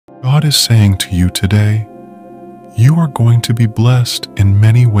God is saying to you today, you are going to be blessed in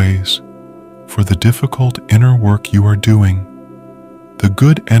many ways for the difficult inner work you are doing. The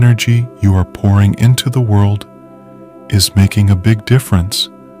good energy you are pouring into the world is making a big difference,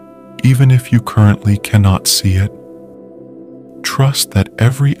 even if you currently cannot see it. Trust that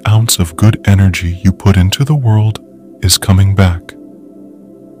every ounce of good energy you put into the world is coming back.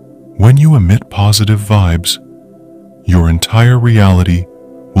 When you emit positive vibes, your entire reality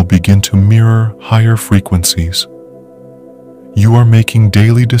will begin to mirror higher frequencies. You are making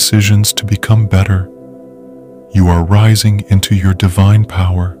daily decisions to become better. You are rising into your divine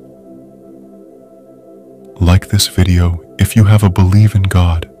power. Like this video if you have a belief in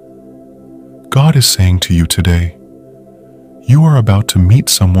God. God is saying to you today, you are about to meet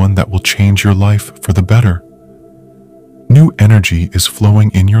someone that will change your life for the better. New energy is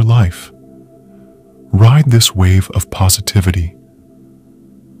flowing in your life. Ride this wave of positivity.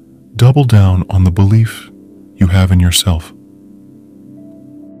 Double down on the belief you have in yourself.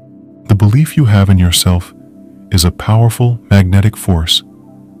 The belief you have in yourself is a powerful magnetic force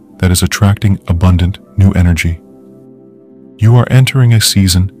that is attracting abundant new energy. You are entering a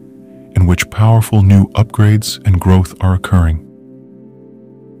season in which powerful new upgrades and growth are occurring.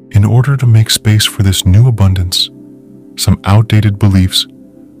 In order to make space for this new abundance, some outdated beliefs,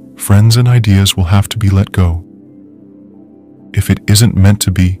 friends, and ideas will have to be let go. If it isn't meant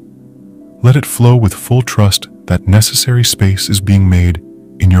to be, let it flow with full trust that necessary space is being made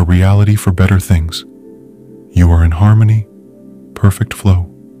in your reality for better things. You are in harmony, perfect flow.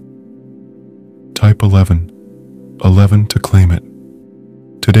 Type 11. 11 to claim it.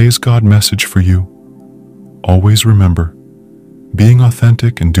 Today's God message for you. Always remember, being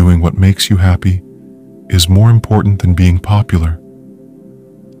authentic and doing what makes you happy is more important than being popular.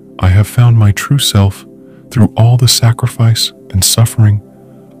 I have found my true self through all the sacrifice and suffering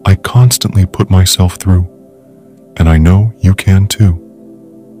I constantly put myself through, and I know you can too.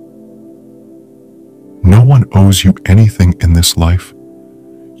 No one owes you anything in this life.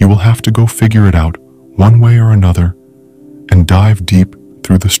 You will have to go figure it out one way or another and dive deep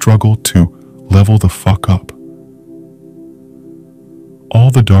through the struggle to level the fuck up. All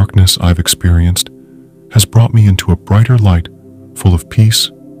the darkness I've experienced has brought me into a brighter light full of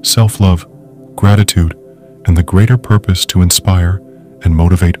peace, self-love, gratitude, and the greater purpose to inspire and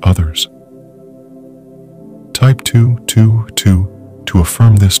motivate others. Type 222 to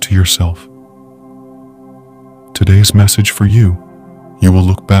affirm this to yourself. Today's message for you. You will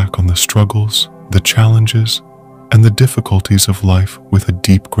look back on the struggles, the challenges, and the difficulties of life with a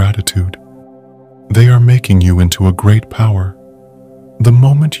deep gratitude. They are making you into a great power. The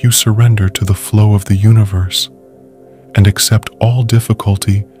moment you surrender to the flow of the universe and accept all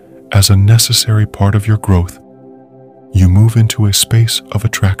difficulty as a necessary part of your growth, you move into a space of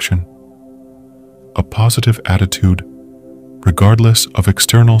attraction. A positive attitude, regardless of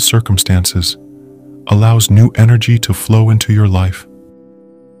external circumstances, allows new energy to flow into your life.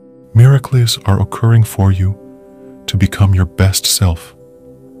 Miracles are occurring for you to become your best self.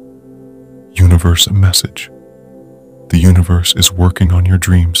 Universe message. The universe is working on your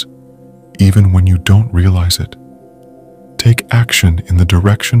dreams, even when you don't realize it. Take action in the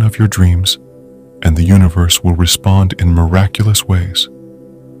direction of your dreams, and the universe will respond in miraculous ways.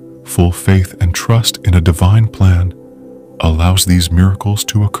 Full faith and trust in a divine plan allows these miracles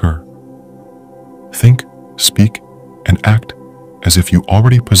to occur. Think, speak, and act as if you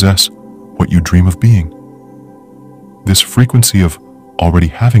already possess what you dream of being. This frequency of already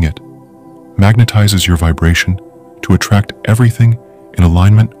having it magnetizes your vibration to attract everything in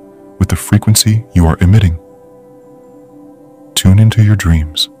alignment with the frequency you are emitting. Tune into your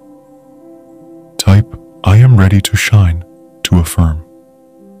dreams. Type, I am ready to shine, to affirm.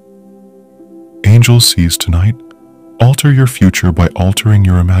 Angels sees tonight. Alter your future by altering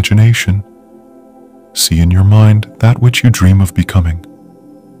your imagination. See in your mind that which you dream of becoming.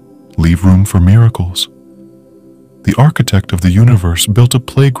 Leave room for miracles. The architect of the universe built a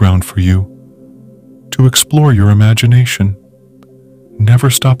playground for you to explore your imagination. Never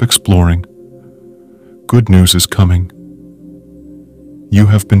stop exploring. Good news is coming. You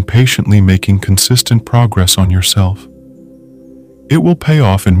have been patiently making consistent progress on yourself. It will pay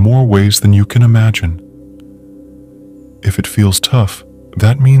off in more ways than you can imagine. If it feels tough,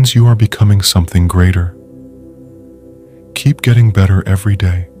 that means you are becoming something greater. Keep getting better every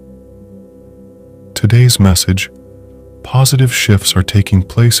day. Today's message: positive shifts are taking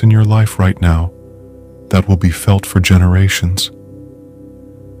place in your life right now that will be felt for generations.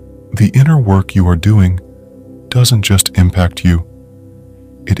 The inner work you are doing doesn't just impact you.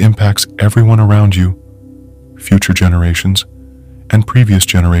 It impacts everyone around you, future generations, and previous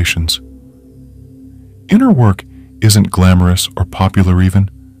generations. Inner work isn't glamorous or popular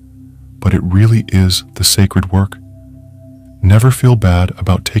even, but it really is the sacred work. Never feel bad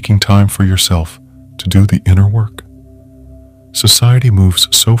about taking time for yourself to do the inner work. Society moves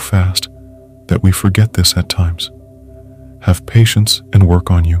so fast that we forget this at times. Have patience and work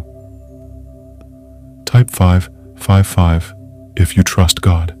on you. Type 555 if you trust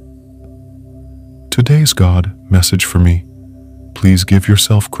God. Today's God message for me: please give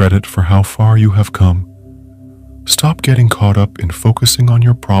yourself credit for how far you have come. Stop getting caught up in focusing on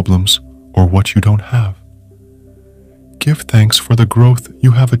your problems or what you don't have. Give thanks for the growth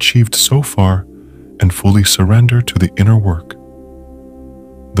you have achieved so far and fully surrender to the inner work.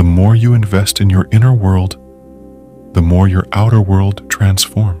 The more you invest in your inner world, the more your outer world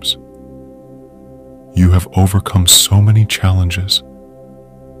transforms. You have overcome so many challenges.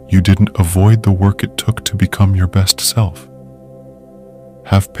 You didn't avoid the work it took to become your best self.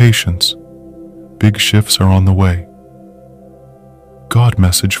 Have patience. Big shifts are on the way. God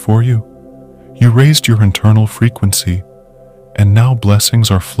message for you. You raised your internal frequency, and now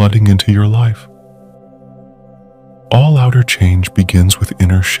blessings are flooding into your life. All outer change begins with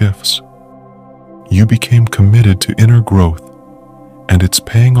inner shifts. You became committed to inner growth, and it's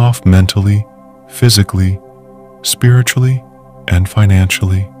paying off mentally, physically, spiritually, and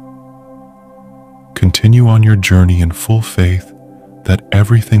financially. Continue on your journey in full faith that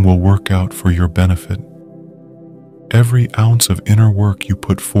everything will work out for your benefit. Every ounce of inner work you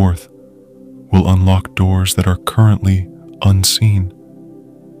put forth will unlock doors that are currently unseen.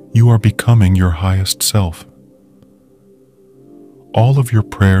 You are becoming your highest self. All of your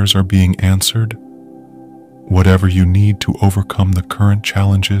prayers are being answered. Whatever you need to overcome the current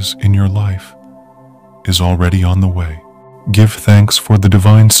challenges in your life is already on the way. Give thanks for the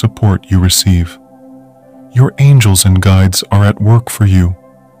divine support you receive. Your angels and guides are at work for you.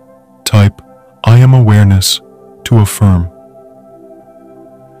 Type, I am awareness, to affirm.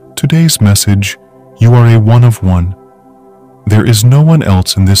 Today's message: you are a one of one. There is no one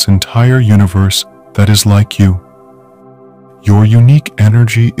else in this entire universe that is like you. Your unique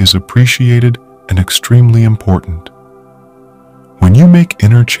energy is appreciated and extremely important. When you make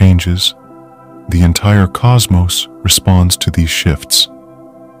inner changes, the entire cosmos responds to these shifts.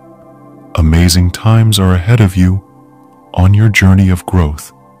 Amazing times are ahead of you on your journey of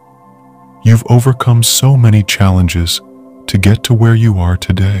growth. You've overcome so many challenges to get to where you are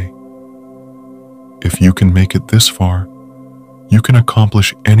today. If you can make it this far, you can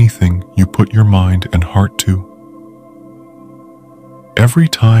accomplish anything you put your mind and heart to. Every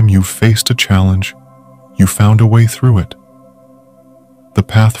time you've faced a challenge, you found a way through it. The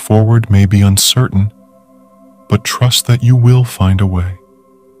path forward may be uncertain, but trust that you will find a way.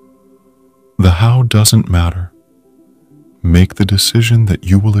 The how doesn't matter. Make the decision that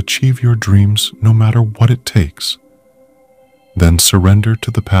you will achieve your dreams no matter what it takes. Then surrender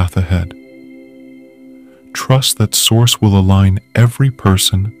to the path ahead. Trust that Source will align every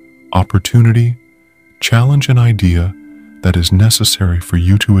person, opportunity, challenge, and idea that is necessary for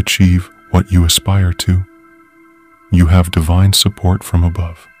you to achieve what you aspire to. You have divine support from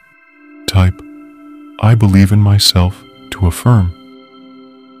above. Type, I believe in myself, to affirm.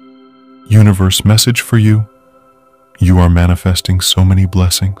 Universe message for you: you are manifesting so many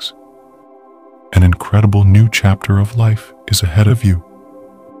blessings. An incredible new chapter of life is ahead of you.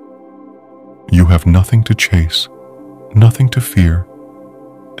 You have nothing to chase, nothing to fear,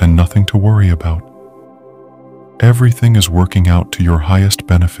 and nothing to worry about. Everything is working out to your highest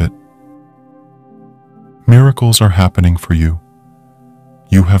benefit. Miracles are happening for you.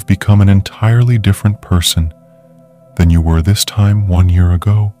 You have become an entirely different person than you were this time 1 year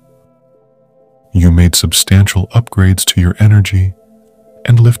ago. You made substantial upgrades to your energy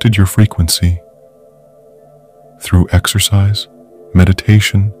and lifted your frequency. Through exercise,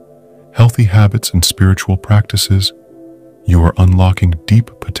 meditation, healthy habits, and spiritual practices, you are unlocking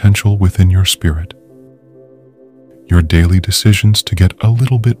deep potential within your spirit. Your daily decisions to get a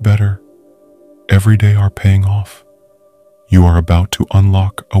little bit better every day are paying off. You are about to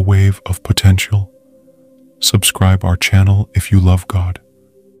unlock a wave of potential. Subscribe our channel if you love God.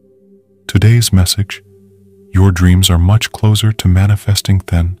 Today's message: your dreams are much closer to manifesting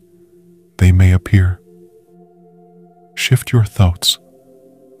than they may appear. Shift your thoughts,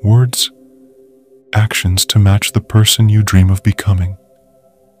 words, actions to match the person you dream of becoming.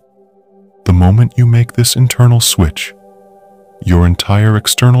 The moment you make this internal switch, your entire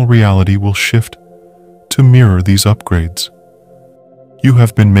external reality will shift to mirror these upgrades. You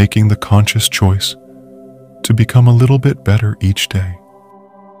have been making the conscious choice to become a little bit better each day.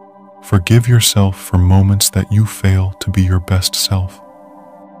 Forgive yourself for moments that you fail to be your best self.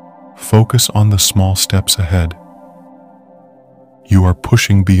 Focus on the small steps ahead. You are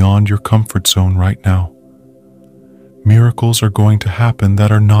pushing beyond your comfort zone right now. Miracles are going to happen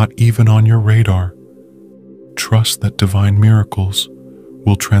that are not even on your radar. Trust that divine miracles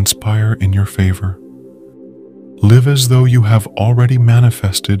will transpire in your favor. Live as though you have already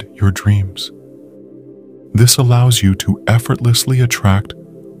manifested your dreams. This allows you to effortlessly attract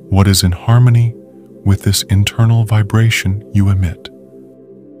what is in harmony with this internal vibration you emit.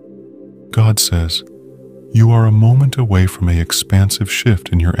 God says, you are a moment away from an expansive shift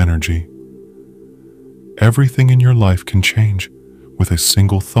in your energy. Everything in your life can change with a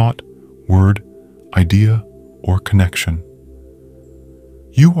single thought, word, idea, or connection.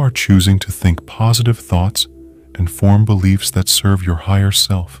 You are choosing to think positive thoughts and form beliefs that serve your higher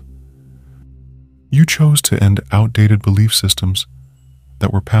self. You chose to end outdated belief systems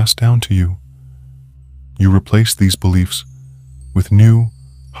that were passed down to you. You replaced these beliefs with new,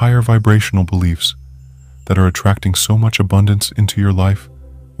 higher vibrational beliefs that are attracting so much abundance into your life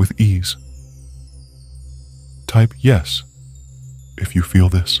with ease. Type yes if you feel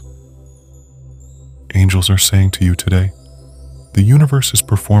this. Angels are saying to you today, the universe is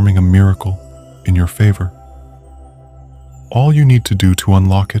performing a miracle in your favor. All you need to do to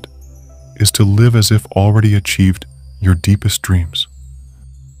unlock it is to live as if already achieved your deepest dreams.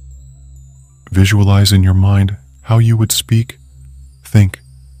 Visualize in your mind how you would speak, think,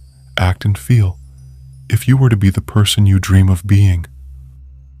 act, and feel if you were to be the person you dream of being.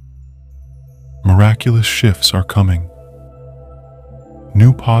 Miraculous shifts are coming.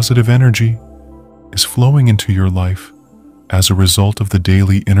 New positive energy is flowing into your life as a result of the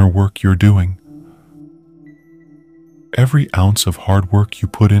daily inner work you're doing. Every ounce of hard work you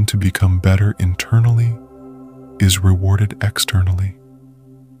put in to become better internally is rewarded externally.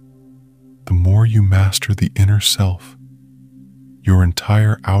 The more you master the inner self, your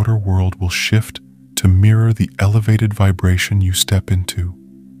entire outer world will shift to mirror the elevated vibration you step into.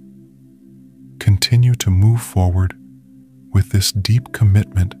 Continue to move forward with this deep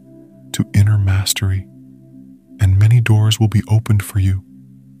commitment to inner mastery, and many doors will be opened for you.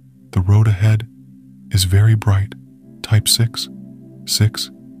 The road ahead is very bright. Type 6,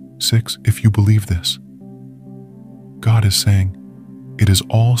 6, 6 if you believe this. God is saying, it is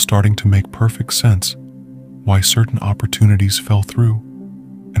all starting to make perfect sense why certain opportunities fell through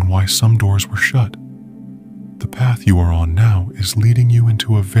and why some doors were shut. The path you are on now is leading you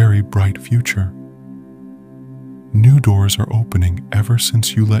into a very bright future. New doors are opening ever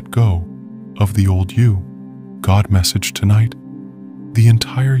since you let go of the old you. God message tonight, the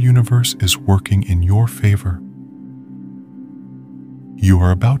entire universe is working in your favor. You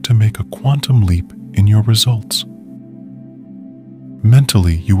are about to make a quantum leap in your results.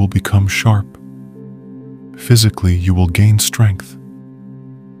 Mentally, you will become sharp. Physically, you will gain strength.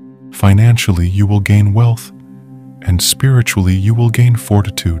 Financially, you will gain wealth. And spiritually, you will gain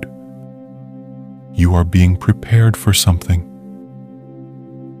fortitude. You are being prepared for something.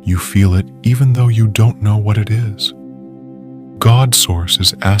 You feel it even though you don't know what it is. God Source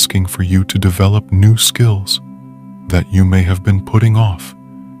is asking for you to develop new skills that you may have been putting off.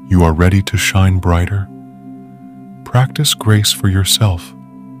 You are ready to shine brighter. Practice grace for yourself.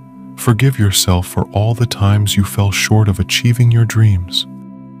 Forgive yourself for all the times you fell short of achieving your dreams.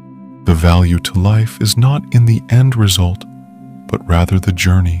 The value to life is not in the end result, but rather the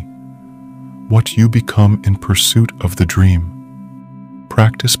journey, what you become in pursuit of the dream.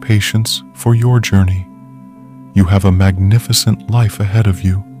 Practice patience for your journey. You have a magnificent life ahead of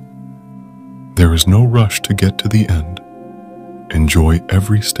you. There is no rush to get to the end. Enjoy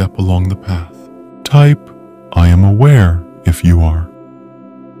every step along the path. Type, I am aware if you are.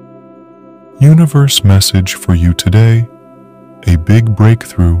 Universe message for you today. A big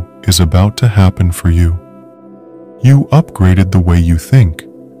breakthrough is about to happen for you. You upgraded the way you think.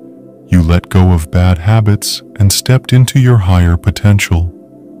 You let go of bad habits and stepped into your higher potential.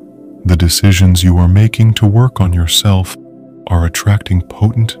 The decisions you are making to work on yourself are attracting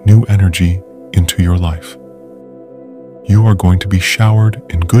potent new energy into your life. You are going to be showered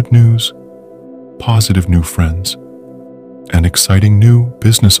in good news, positive new friends, and exciting new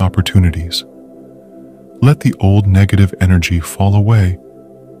business opportunities. Let the old negative energy fall away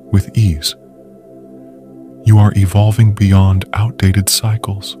with ease. You are evolving beyond outdated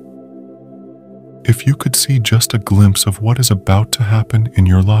cycles. If you could see just a glimpse of what is about to happen in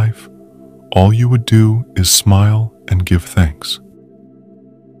your life, all you would do is smile and give thanks.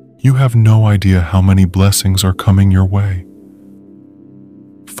 You have no idea how many blessings are coming your way.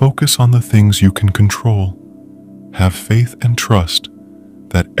 Focus on the things you can control. Have faith and trust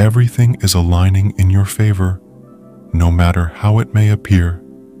that everything is aligning in your favor, no matter how it may appear.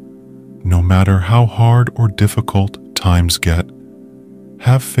 No matter how hard or difficult times get,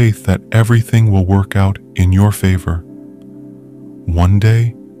 have faith that everything will work out in your favor. One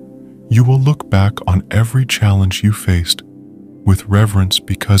day, you will look back on every challenge you faced with reverence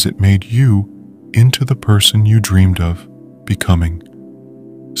because it made you into the person you dreamed of becoming.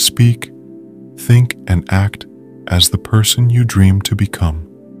 Speak, think, and act as the person you dream to become.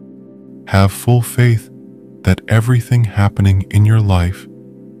 Have full faith that everything happening in your life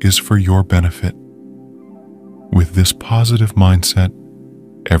is for your benefit. With this positive mindset,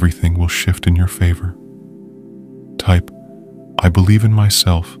 everything will shift in your favor. Type, "I believe in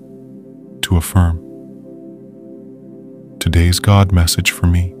myself," to affirm. Today's God message for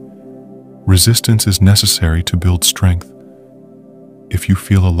me: resistance is necessary to build strength. If you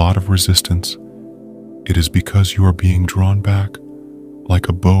feel a lot of resistance, it is because you are being drawn back like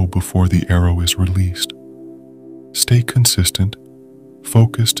a bow before the arrow is released. Stay consistent,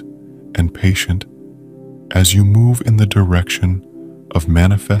 focused, and patient as you move in the direction of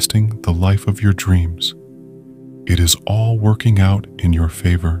manifesting the life of your dreams. It is all working out in your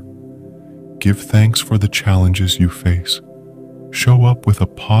favor. Give thanks for the challenges you face. Show up with a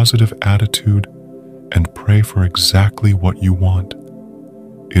positive attitude and pray for exactly what you want.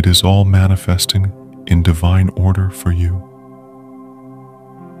 It is all manifesting in divine order for you.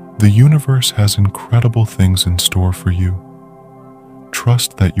 The universe has incredible things in store for you.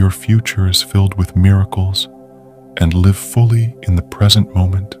 Trust that your future is filled with miracles and live fully in the present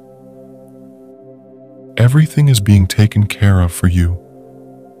moment. Everything is being taken care of for you,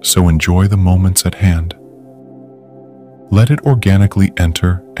 so enjoy the moments at hand. Let it organically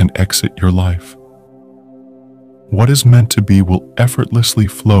enter and exit your life. What is meant to be will effortlessly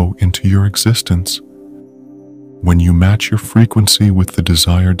flow into your existence. When you match your frequency with the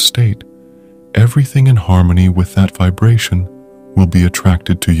desired state, everything in harmony with that vibration will be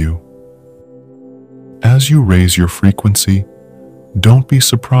attracted to you. As you raise your frequency, don't be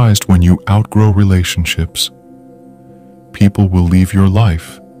surprised when you outgrow relationships. People will leave your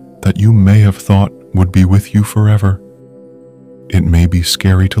life that you may have thought would be with you forever. It may be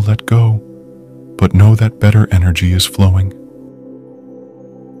scary to let go, but know that better energy is flowing.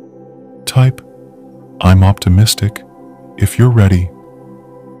 Type, "I'm optimistic," if you're ready.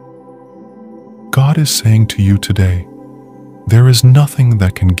 God is saying to you today, there is nothing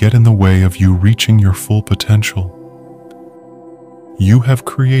that can get in the way of you reaching your full potential. You have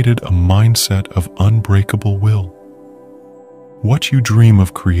created a mindset of unbreakable will. What you dream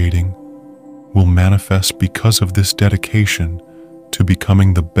of creating will manifest because of this dedication to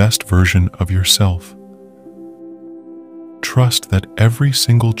becoming the best version of yourself. Trust that every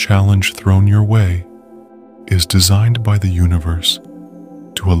single challenge thrown your way is designed by the universe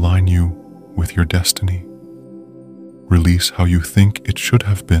to align you with your destiny. Release how you think it should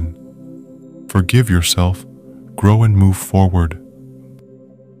have been. Forgive yourself, grow and move forward.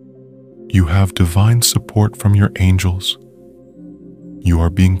 You have divine support from your angels. You are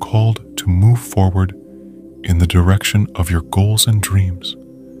being called to move forward in the direction of your goals and dreams,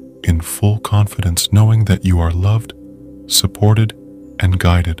 in full confidence knowing that you are loved, supported, and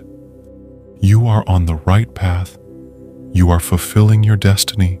guided. You are on the right path. You are fulfilling your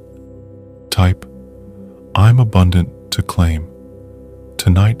destiny. Type, "I'm abundant," to claim.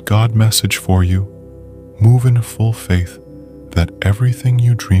 Tonight, God message for you: move in full faith that everything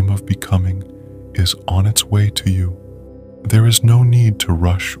you dream of becoming is on its way to you. There is no need to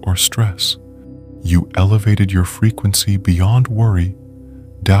rush or stress. You elevated your frequency beyond worry,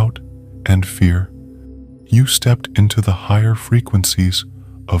 doubt, and fear. You stepped into the higher frequencies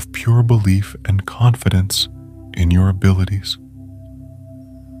of pure belief and confidence in your abilities.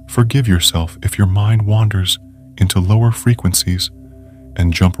 Forgive yourself if your mind wanders into lower frequencies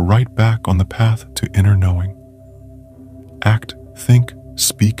and jump right back on the path to inner knowing. Act, think,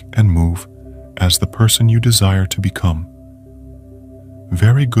 speak, and move as the person you desire to become.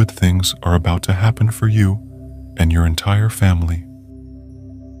 Very good things are about to happen for you and your entire family.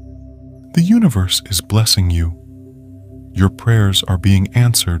 The universe is blessing you. Your prayers are being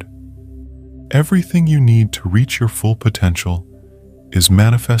answered. Everything you need to reach your full potential is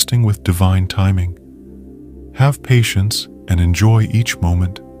manifesting with divine timing. Have patience and enjoy each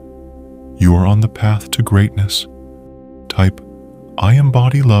moment. You are on the path to greatness. Type, "I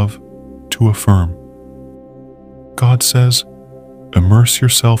embody love," to affirm. God says, immerse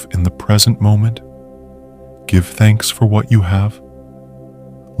yourself in the present moment. Give thanks for what you have.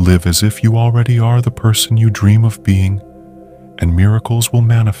 Live as if you already are the person you dream of being, and miracles will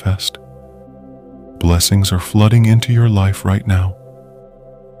manifest. Blessings are flooding into your life right now.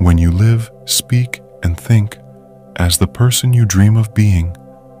 When you live, speak, and think as the person you dream of being,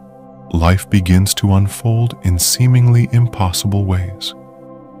 life begins to unfold in seemingly impossible ways.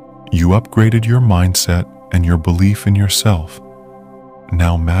 You upgraded your mindset and your belief in yourself.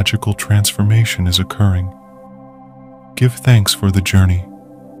 Now magical transformation is occurring. Give thanks for the journey.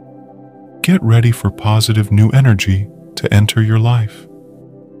 Get ready for positive new energy to enter your life.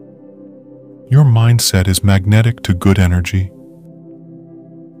 Your mindset is magnetic to good energy.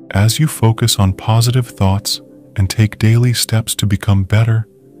 As you focus on positive thoughts and take daily steps to become better,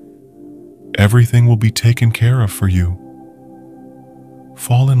 everything will be taken care of for you.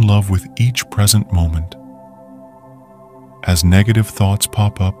 Fall in love with each present moment. As negative thoughts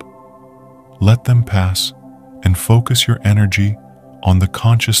pop up, let them pass and focus your energy on the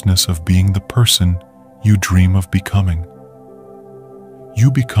consciousness of being the person you dream of becoming.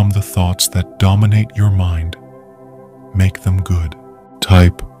 You become the thoughts that dominate your mind. Make them good.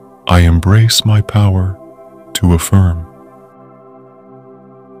 Type, "I embrace my power," to affirm.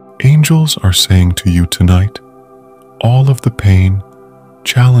 Angels are saying to you tonight, all of the pain,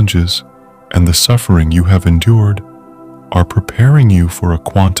 challenges, and the suffering you have endured are preparing you for a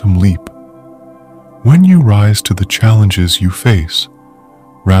quantum leap. When you rise to the challenges you face,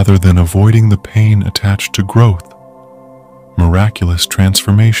 rather than avoiding the pain attached to growth, miraculous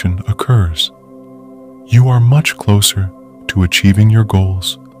transformation occurs. You are much closer to achieving your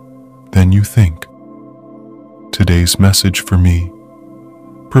goals than you think. Today's message for me: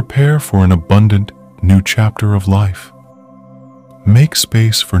 prepare for an abundant new chapter of life. Make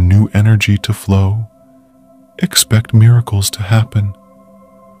space for new energy to flow. Expect miracles to happen.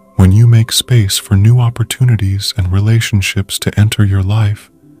 When you make space for new opportunities and relationships to enter your life,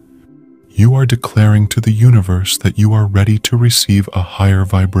 you are declaring to the universe that you are ready to receive a higher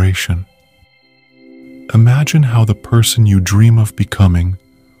vibration. Imagine how the person you dream of becoming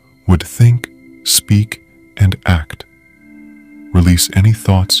would think, speak, and act. Release any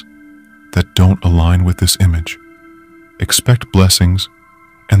thoughts that don't align with this image. Expect blessings,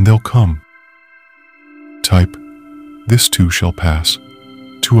 and they'll come. Type, "This too shall pass,"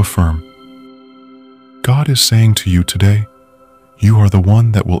 to affirm. God is saying to you today, you are the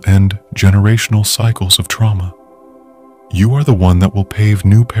one that will end generational cycles of trauma. You are the one that will pave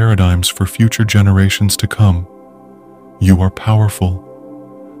new paradigms for future generations to come. You are powerful.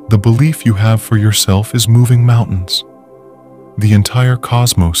 The belief you have for yourself is moving mountains. The entire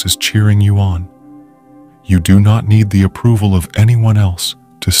cosmos is cheering you on. You do not need the approval of anyone else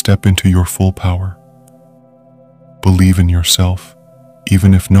to step into your full power. Believe in yourself,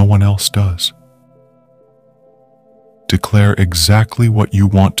 even if no one else does. Declare exactly what you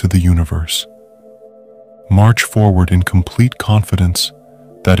want to the universe. March forward in complete confidence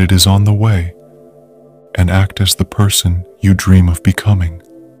that it is on the way, and act as the person you dream of becoming.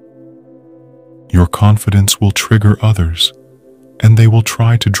 Your confidence will trigger others, and they will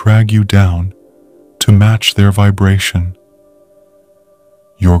try to drag you down to match their vibration.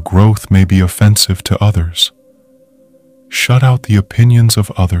 Your growth may be offensive to others. Shut out the opinions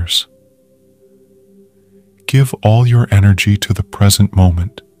of others. Give all your energy to the present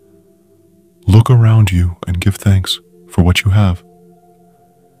moment. Look around you and give thanks for what you have.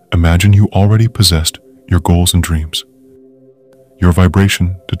 Imagine you already possessed your goals and dreams. Your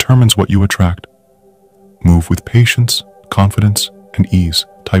vibration determines what you attract. Move with patience, confidence, and ease.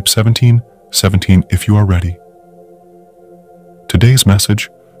 Type 1717 if you are ready. Today's message: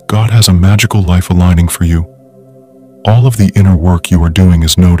 God has a magical life aligning for you. All of the inner work you are doing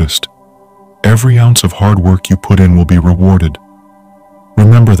is noticed. Every ounce of hard work you put in will be rewarded.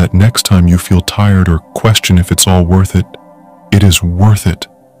 Remember that next time you feel tired or question if it's all worth it, it is worth it.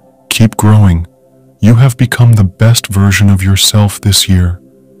 Keep growing. You have become the best version of yourself this year.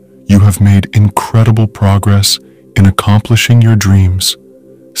 You have made incredible progress in accomplishing your dreams.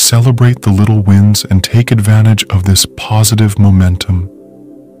 Celebrate the little wins and take advantage of this positive momentum.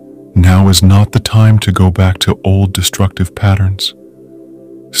 Now is not the time to go back to old destructive patterns.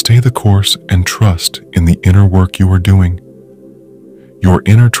 Stay the course and trust in the inner work you are doing. Your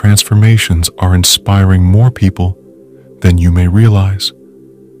inner transformations are inspiring more people than you may realize.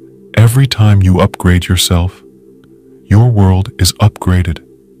 Every time you upgrade yourself, your world is upgraded.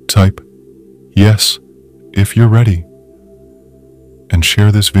 Type "Yes" if you're ready, and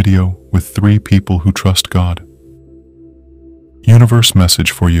share this video with 3 people who trust God. Universe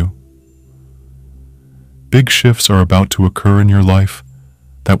message for you: big shifts are about to occur in your life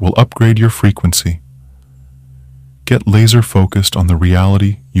that will upgrade your frequency. Get laser focused on the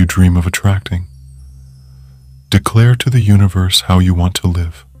reality you dream of attracting. Declare to the universe how you want to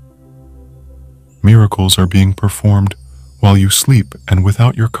live. Miracles are being performed while you sleep and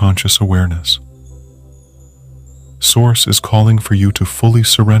without your conscious awareness. Source is calling for you to fully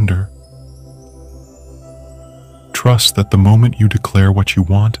surrender. Trust that the moment you declare what you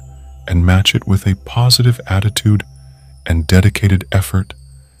want and match it with a positive attitude and dedicated effort,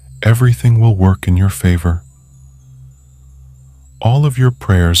 everything will work in your favor. All of your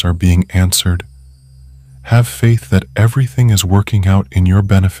prayers are being answered. Have faith that everything is working out in your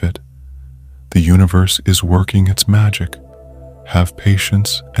benefit. The universe is working its magic. Have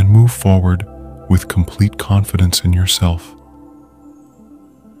patience and move forward with complete confidence in yourself.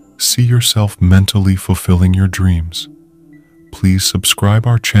 See yourself mentally fulfilling your dreams. Please subscribe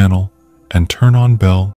our channel and turn on bell